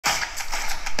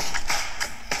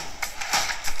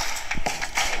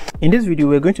In this video,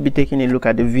 we're going to be taking a look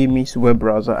at the vMix web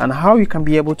browser and how you can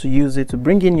be able to use it to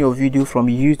bring in your video from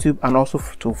YouTube and also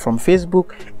from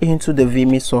Facebook into the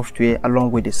vMix software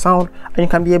along with the sound, and you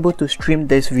can be able to stream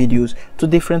these videos to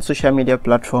different social media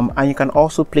platforms, and you can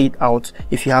also play it out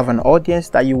if you have an audience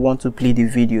that you want to play the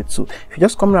video to. If you're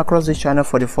just coming across this channel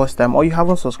for the first time or you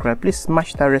haven't subscribed, please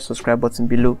smash that red subscribe button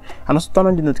below and also turn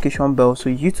on the notification bell so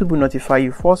YouTube will notify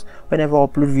you first whenever I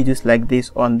upload videos like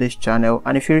this on this channel.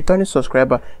 And if you're a returning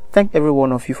subscriber, thank every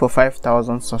one of you for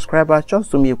 5,000 subscribers. Just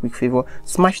do me a quick favor,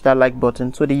 smash that like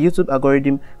button so the YouTube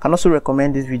algorithm can also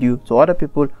recommend this video to other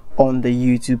people on the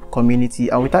YouTube community.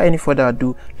 And without any further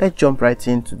ado, let's jump right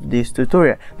into today's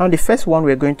tutorial. Now the first one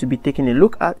we're going to be taking a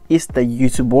look at is the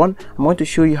YouTube one. I'm going to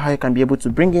show you how you can be able to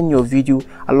bring in your video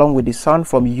along with the sound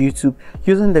from YouTube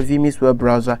using the vMix web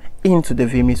browser into the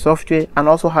vMix software, and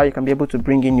also how you can be able to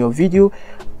bring in your video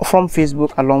from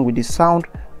Facebook along with the sound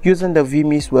using the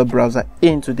vMix web browser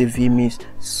into the vMix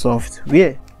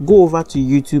software. Go over to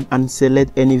YouTube and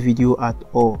select any video at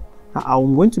all. Now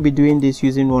I'm going to be doing this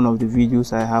using one of the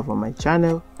videos I have on my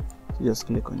channel. So just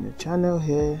click on your channel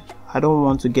here. I don't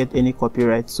want to get any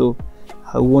copyright, so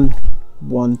I won't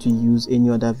want to use any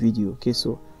other video. Okay,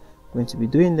 so I'm going to be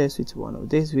doing this with one of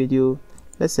this video.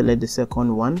 Let's select the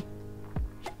second one.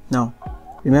 Now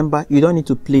remember, you don't need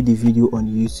to play the video on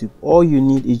YouTube. All you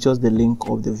need is just the link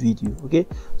of the video. Okay,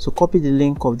 so copy the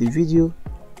link of the video,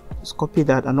 just copy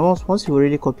that, and once you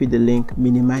already copied the link,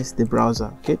 minimize the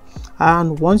browser. Okay,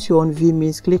 and once you're on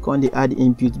vMix, click on the add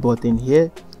input button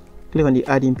here. Click on the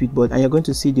add input button and you're going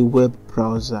to see the web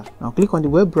browser. Now click on the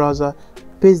web browser,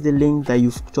 paste the link that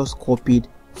you've just copied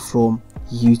from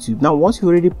YouTube. Now once you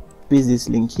already paste this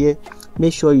link here,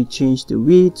 make sure you change the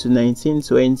width to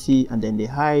 1920 and then the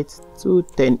height to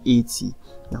 1080.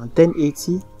 Now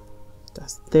 1080,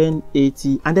 that's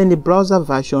 1080, and then the browser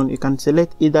version, you can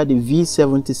select either the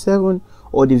V77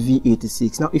 or the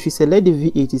V86. Now if you select the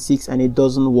V86 and it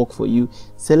doesn't work for you,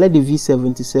 select the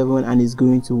V77 and it's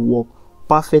going to work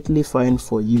perfectly fine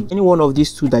for you. Any one of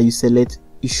these two that you select,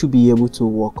 it should be able to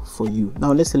work for you.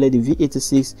 Now let's select the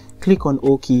V86, click on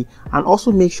OK, and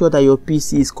also make sure that your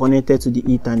PC is connected to the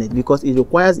Ethernet, because it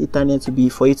requires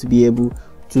Ethernet for you to be able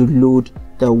to load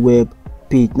the web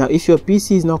page. Now if your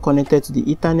PC is not connected to the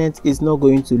Ethernet, it's not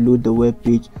going to load the web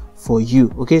page for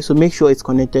you. Okay, so make sure it's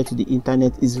connected to the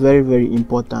Internet. It's very, very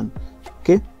important.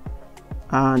 Okay,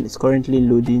 and it's currently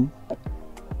loading,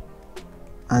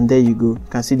 and there you go, you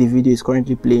can see the video is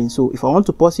currently playing. So if I want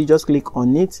to pause it, just click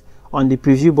on it on the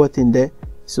preview button there.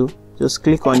 So just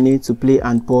click on it to play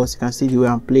and pause. You can see the way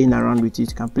I'm playing around with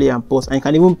it. You can play and pause, and you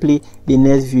can even play the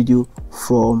next video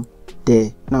from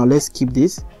there. Now let's keep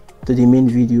this to the main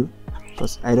video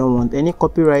because I don't want any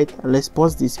copyright. And let's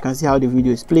pause this. You can see how the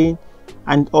video is playing,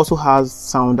 and it also has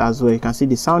sound as well. You can see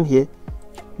the sound here.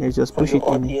 Let's just push it in.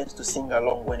 Audience to sing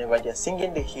along whenever they're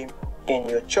singing the hymn in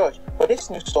your church. But this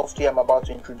new software I'm about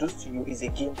to introduce to you is a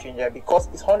game changer because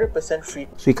it's 100% free.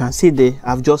 So you can see there,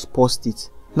 I've just paused it.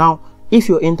 Now if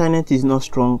your internet is not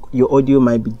strong, your audio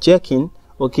might be jerking.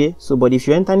 Okay, so but if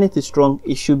your internet is strong,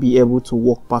 it should be able to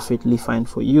work perfectly fine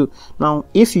for you. Now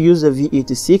if you use the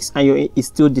V86 and it's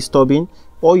still disturbing,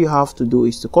 all you have to do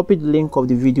is to copy the link of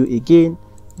the video again,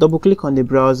 double click on the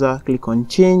browser, click on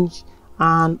change,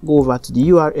 and go over to the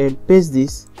URL, paste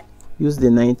this, use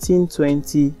the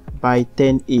 1920 by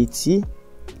 1080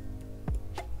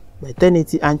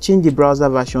 and change the browser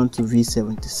version to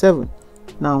V77.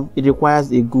 Now it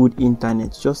requires a good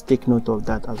internet, just take note of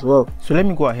that as well. So let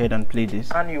me go ahead and play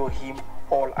this. And your hymn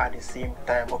all at the same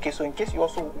time. Okay, so in case you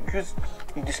also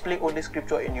you display only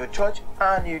scripture in your church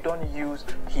and you don't use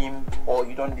hymn or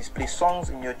you don't display songs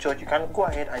in your church, you can go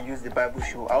ahead and use the Bible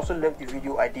show. I also left the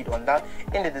video I did on that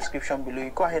in the description below.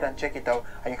 You go ahead and check it out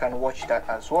and you can watch that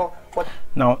as well. But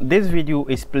now this video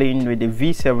is playing with the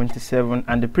V77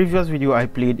 and the previous video I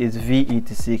played is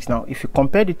V86. Now if you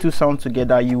compare the two sounds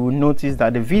together, you will notice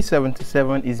that the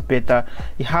V77 is better.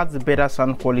 It has a better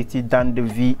sound quality than the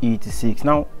V86.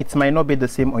 Now it might not be the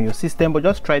same on your system, but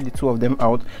just try the two of them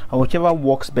out, and whichever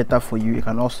works better for you, you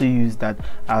can also use that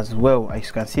as well. As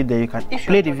you can see there, you can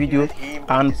play the video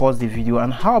and pause the video.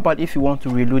 And how about if you want to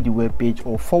reload the web page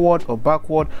or forward or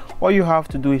backward? All you have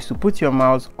to do is to put your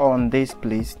mouse on this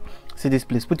place. See this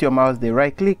place, put your mouse there,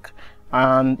 right click,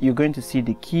 and you're going to see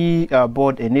the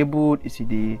keyboard enabled. You see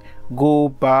the go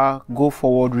back, go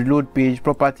forward, reload page,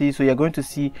 properties. So you're going to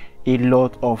see a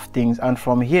lot of things, and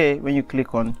from here when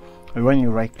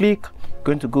you right click,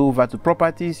 going to go over to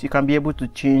properties. You can be able to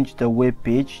change the web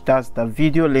page, that's the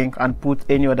video link, and put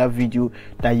any other video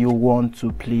that you want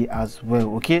to play as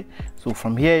well. Okay, so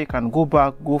from here you can go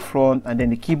back, go front, and then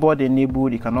the keyboard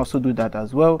enabled, you can also do that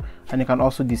as well, and you can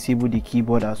also disable the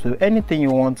keyboard as well. Anything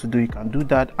you want to do, you can do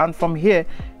that. And from here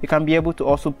you can be able to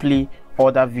also play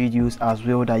other videos as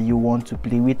well that you want to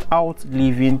play without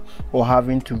leaving or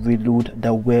having to reload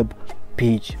the web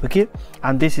page. Okay,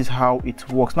 and this is how it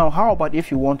works. Now how about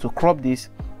if you want to crop this?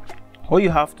 All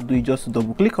you have to do is just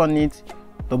double click on it,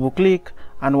 double click,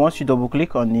 and once you double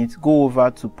click on it, go over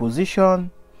to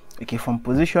position. Okay, from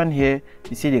position here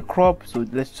you see the crop, so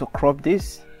let's just crop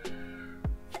this,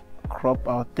 crop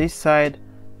out this side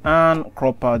and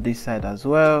crop out this side as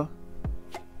well.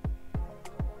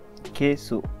 Okay,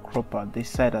 so crop out this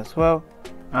side as well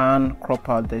and crop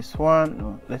out this one.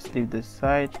 No, let's leave this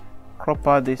side, crop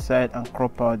out this side and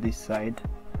crop out this side.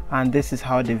 And this is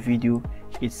how the video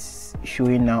is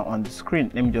showing now on the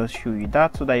screen. Let me just show you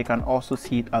that so that you can also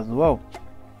see it as well.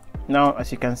 Now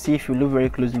as you can see, if you look very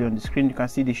closely on the screen, you can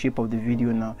see the shape of the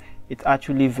video now. It's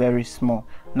actually very small.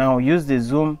 Now use the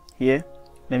zoom here.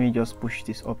 Let me just push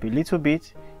this up a little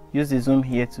bit. Use the zoom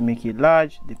here to make it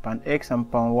large, the pan X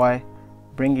and pan Y,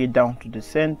 bring it down to the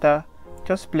center.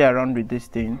 Just play around with this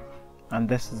thing, and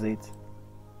this is it.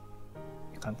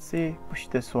 You can see, push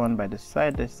this one by the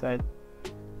side, this side,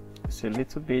 just a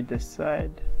little bit, this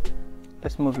side.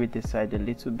 Let's move it this side a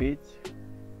little bit.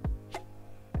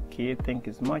 Okay, I think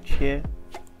it's much here,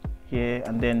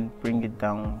 and then bring it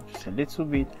down just a little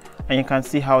bit, and you can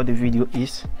see how the video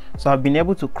is. So I've been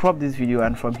able to crop this video,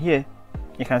 and from here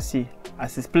you can see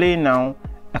as it's playing now,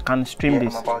 I can stream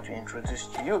this. I'm about to introduce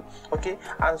to you, okay,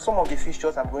 and some of the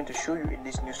features I'm going to show you in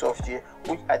this new software,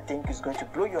 which I think is going to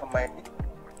blow your mind.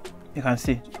 You can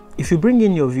see, if you bring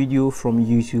in your video from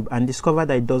YouTube and discover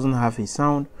that it doesn't have a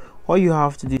sound, all you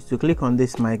have to do is to click on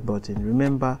this mic button.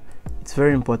 Remember, it's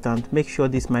very important, make sure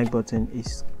this mic button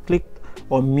is clicked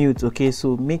on mute. Okay,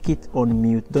 so make it on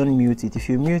mute, don't mute it. If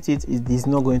you mute it, it is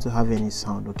not going to have any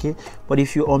sound. Okay, but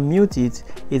if you unmute it,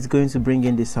 it's going to bring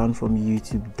in the sound from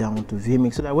YouTube down to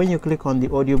vMix, so that when you click on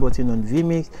the audio button on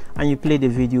vMix and you play the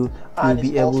video, you'll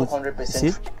be able to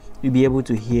see, you'll be able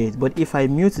to hear it. But if I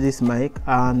mute this mic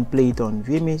and play it on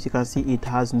vMix, you can see it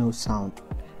has no sound.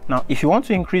 Now if you want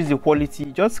to increase the quality,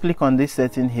 just click on this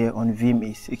setting here on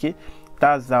vMix. Okay,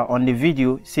 that's on the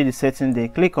video, see the setting there,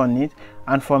 click on it,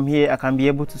 and from here I can be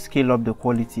able to scale up the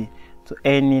quality to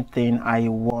anything I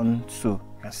want to. You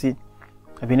can see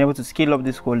I've been able to scale up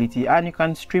this quality, and you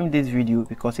can stream this video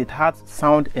because it has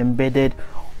sound embedded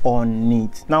on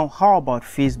it. Now how about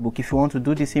Facebook? If you want to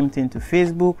do the same thing to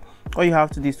Facebook, all you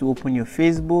have to do is to open your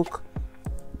Facebook.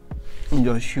 I'll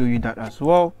just show you that as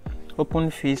well. Open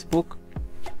Facebook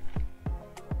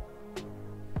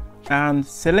and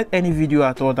select any video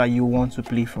at all that you want to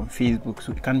play from Facebook.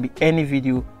 So it can be any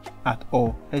video at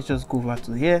all. Let's just go over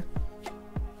to here,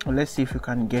 and let's see if we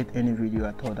can get any video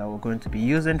at all that we're going to be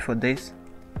using for this.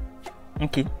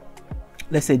 Okay,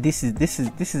 let's say this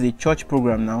is a church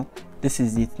program. Now this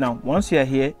is it. Now once you are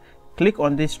here, click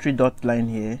on this 3-dot line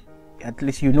here. At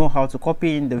least you know how to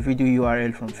copy in the video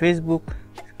URL from Facebook.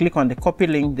 Click on the copy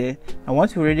link there, and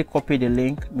once you already copy the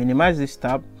link, minimize this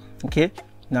tab. Okay,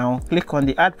 now click on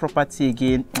the add property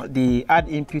again, the add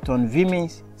input on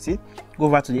vMix. See, go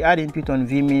over to the add input on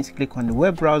vMix, click on the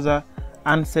web browser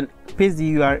and paste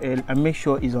the URL, and make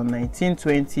sure it's on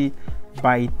 1920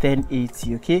 by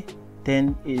 1080. Okay,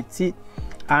 1080,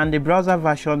 and the browser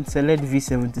version, select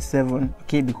v77.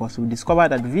 Okay, because we discovered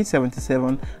that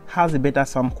v77 has a better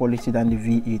sound quality than the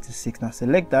v86. Now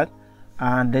select that,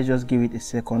 and let's just give it a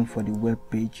second for the web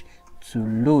page to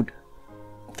load.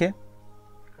 Okay,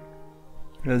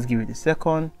 let's give it a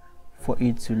second for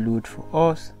it to load for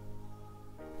us.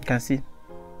 You can see,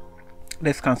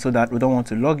 let's cancel that, we don't want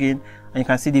to log in, and you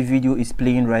can see the video is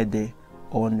playing right there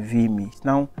on vMix.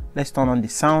 Now let's turn on the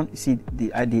sound. You see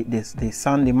the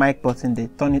sound, the mic button, they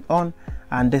turn it on,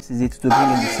 and this is it to bring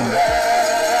in the sound.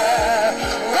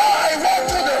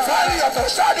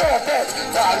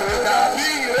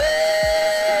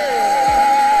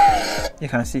 You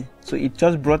can see, so it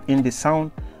just brought in the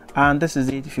sound, and this is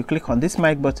it. If you click on this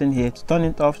mic button here to turn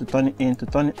it off, to turn it in, to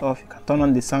turn it off, you can turn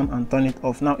on the sound and turn it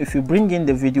off. Now if you bring in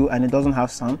the video and it doesn't have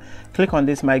sound, click on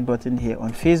this mic button here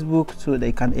on Facebook so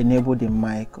they can enable the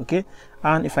mic. Okay,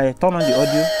 and if I turn on the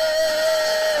audio,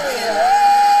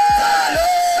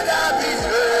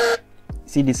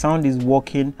 see the sound is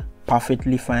working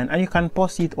perfectly fine, and you can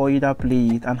pause it or either play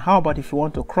it. And how about if you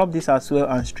want to crop this as well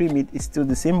and stream it? It's still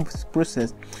the same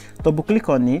process. Double click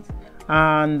on it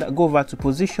and go over to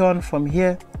position. From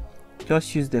here,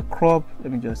 just use the crop.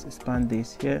 Let me just expand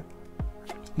this here.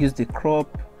 use the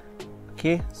crop.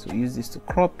 Okay, so use this to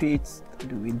crop it all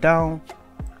the way down,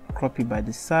 crop it by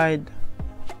the side,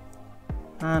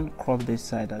 and crop this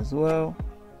side as well,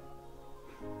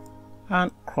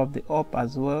 and crop the up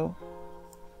as well.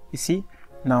 You see,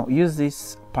 now use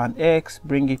this pan X,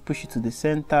 bring it, push it to the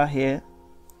center here,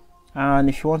 and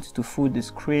if you want it to fill the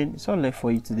screen, it's all left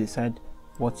for you to decide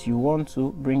what you want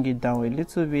to. Bring it down a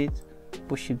little bit,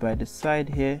 push it by the side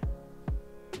here,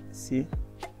 see,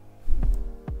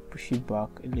 push it back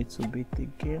a little bit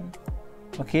again.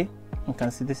 Okay, you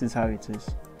can see this is how it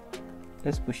is.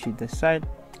 Let's push it this side,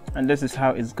 and this is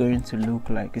how it's going to look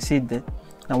like. You see there.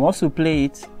 Now once we play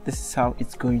it, this is how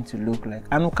it's going to look like,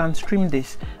 and we can stream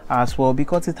this as well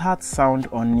because it has sound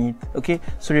on it. Okay,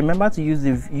 so remember to use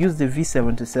the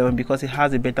V77 because it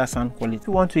has a better sound quality. If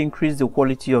you want to increase the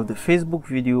quality of the Facebook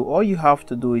video, all you have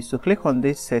to do is to click on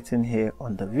this setting here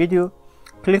on the video,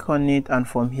 click on it, and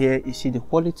from here you see the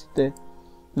quality there.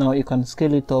 Now you can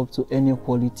scale it up to any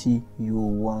quality you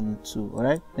want to. All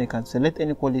right, you can select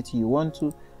any quality you want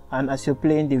to, and as you're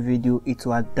playing the video, it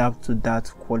will adapt to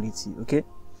that quality. Okay,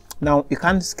 now you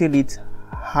can't scale it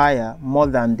higher more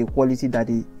than the quality that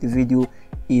the video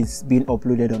is being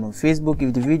uploaded on Facebook.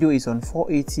 If the video is on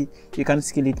 480, you can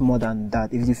scale it more than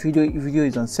that. If the video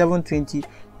is on 720,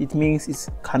 it means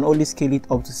it can only scale it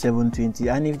up to 720.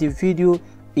 And if the video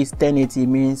is 1080, it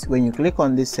means when you click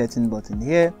on this setting button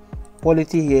here,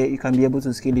 quality here, you can be able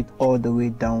to scale it all the way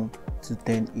down to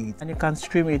 1080, and you can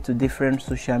stream it to different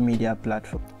social media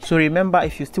platforms. So remember,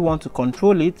 if you still want to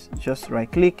control it, just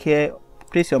right click here,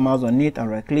 place your mouse on it and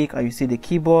right click, and you see the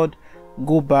keyboard,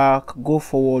 go back, go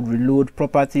forward, reload,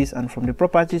 properties, and from the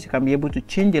properties you can be able to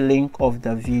change the length of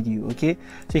the video. Okay,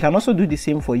 so you can also do the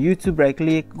same for YouTube. Right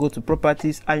click, go to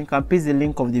properties, and you can paste the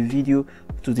link of the video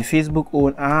to the Facebook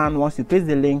own, and once you paste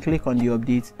the link, click on the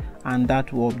update, and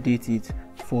that will update it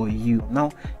for you.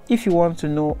 Now if you want to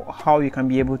know how you can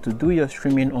be able to do your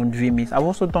streaming on vMix, I've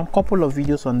also done a couple of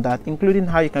videos on that, including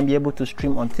how you can be able to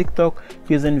stream on TikTok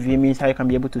using vMix, how you can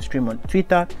be able to stream on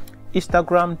Twitter,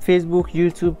 Instagram, Facebook,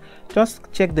 YouTube. Just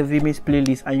check the vMix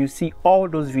playlist and you see all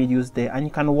those videos there, and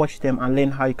you can watch them and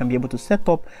learn how you can be able to set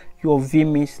up your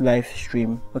vMix live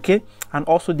stream. Okay, and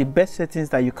also the best settings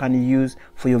that you can use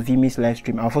for your vMix live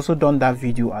stream. I've also done that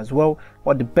video as well,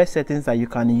 or the best settings that you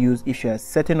can use if you're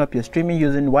setting up your streaming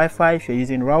using Wi-Fi, if you're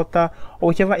using router or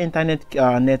whichever internet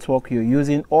network you're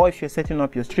using, or if you're setting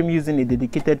up your stream using a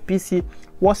dedicated PC,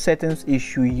 what settings you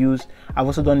should use. I've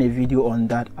also done a video on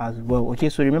that as well. Okay,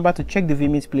 so remember to check the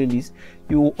vMix playlist.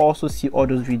 You will also see all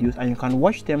those videos and you can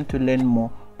watch them to learn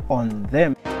more on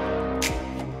them.